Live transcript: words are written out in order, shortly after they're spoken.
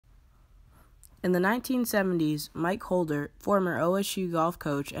In the 1970s, Mike Holder, former OSU golf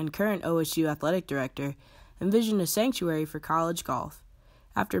coach and current OSU athletic director, envisioned a sanctuary for college golf.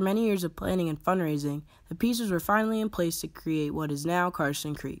 After many years of planning and fundraising, the pieces were finally in place to create what is now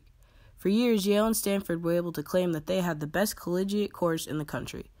Karsten Creek. For years, Yale and Stanford were able to claim that they had the best collegiate course in the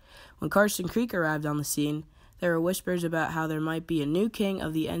country. When Karsten Creek arrived on the scene, there were whispers about how there might be a new king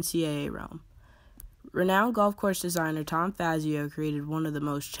of the NCAA realm. Renowned golf course designer Tom Fazio created one of the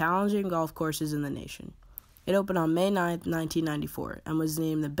most challenging golf courses in the nation. It opened on May 9, 1994, and was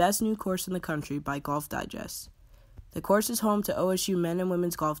named the best new course in the country by Golf Digest. The course is home to OSU men and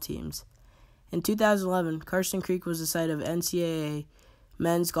women's golf teams. In 2011, Karsten Creek was the site of NCAA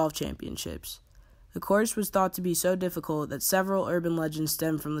men's golf championships. The course was thought to be so difficult that several urban legends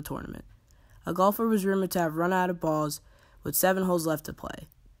stemmed from the tournament. A golfer was rumored to have run out of balls with 7 holes left to play.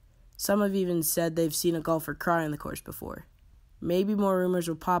 Some have even said they've seen a golfer cry on the course before. Maybe more rumors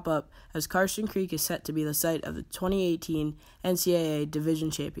will pop up as Karsten Creek is set to be the site of the 2018 NCAA Division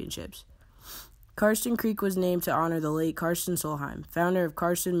Championships. Karsten Creek was named to honor the late Karsten Solheim, founder of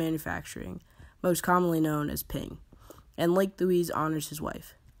Karsten Manufacturing, most commonly known as Ping, and Lake Louise honors his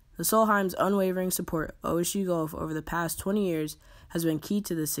wife. The Solheim's unwavering support of OSU golf over the past 20 years has been key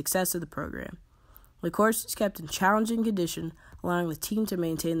to the success of the program. The course is kept in challenging condition, allowing the team to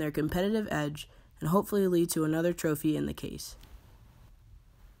maintain their competitive edge and hopefully lead to another trophy in the case.